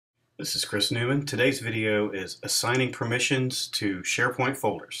This is Chris Newman. Today's video is assigning permissions to SharePoint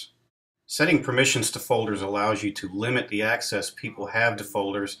folders. Setting permissions to folders allows you to limit the access people have to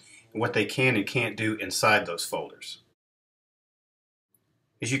folders and what they can and can't do inside those folders.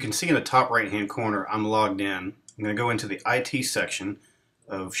 As you can see in the top right hand corner, I'm logged in. I'm going to go into the IT section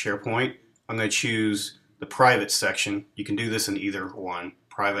of SharePoint. I'm going to choose the private section. You can do this in either one,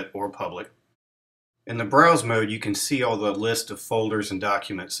 private or public. In the browse mode, you can see all the list of folders and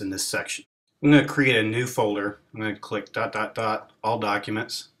documents in this section. I'm going to create a new folder. I'm going to click ... all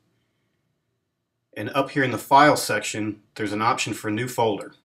documents. And up here in the file section, there's an option for new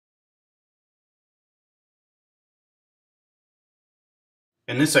folder.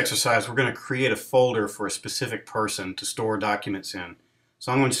 In this exercise, we're going to create a folder for a specific person to store documents in.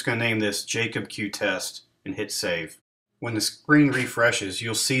 So I'm just going to name this Jacob Q Test and hit save. When the screen refreshes,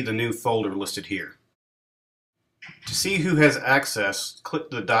 you'll see the new folder listed here. To see who has access, click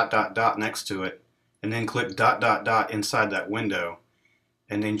the ... next to it, and then click ... inside that window,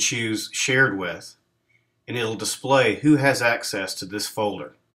 and then choose Shared With, and it'll display who has access to this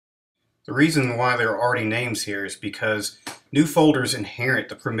folder. The reason why there are already names here is because new folders inherit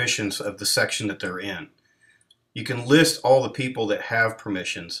the permissions of the section that they're in. You can list all the people that have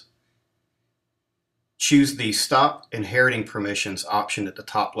permissions. Choose the Stop Inheriting Permissions option at the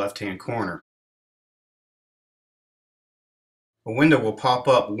top left-hand corner. A window will pop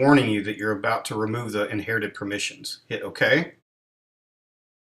up warning you that you're about to remove the inherited permissions. Hit OK.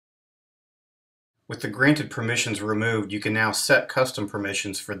 With the granted permissions removed, you can now set custom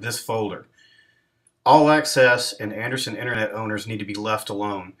permissions for this folder. All Access and Anderson Internet owners need to be left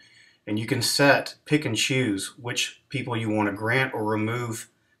alone, and you can pick and choose which people you want to grant or remove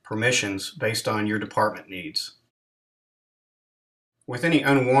permissions based on your department needs. With any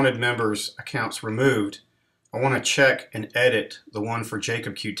unwanted members' accounts removed, I want to check and edit the one for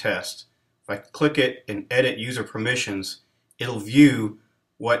Jacob Q Test. If I click it and edit user permissions, it'll view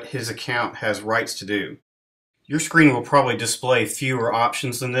what his account has rights to do. Your screen will probably display fewer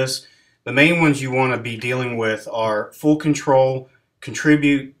options than this. The main ones you want to be dealing with are full control,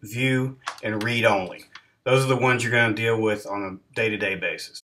 contribute, view, and read only. Those are the ones you're going to deal with on a day-to-day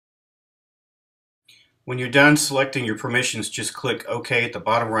basis. When you're done selecting your permissions, just click OK at the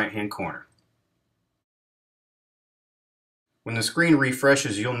bottom right-hand corner. When the screen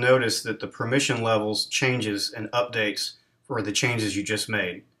refreshes, you'll notice that the permission levels changes and updates for the changes you just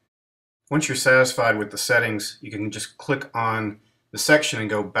made. Once you're satisfied with the settings, you can just click on the section and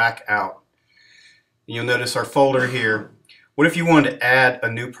go back out. And you'll notice our folder here. What if you wanted to add a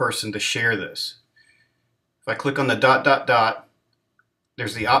new person to share this? If I click on the ...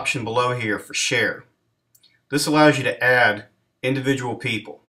 there's the option below here for share. This allows you to add individual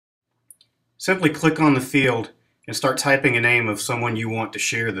people. Simply click on the field and start typing a name of someone you want to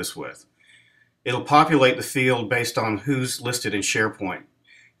share this with. It'll populate the field based on who's listed in SharePoint.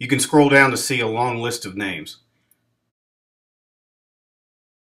 You can scroll down to see a long list of names.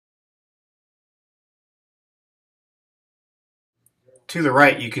 To the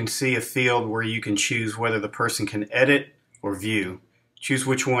right, you can see a field where you can choose whether the person can edit or view. Choose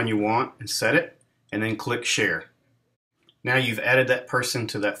which one you want and set it, and then click Share. Now you've added that person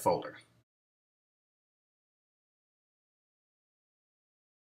to that folder.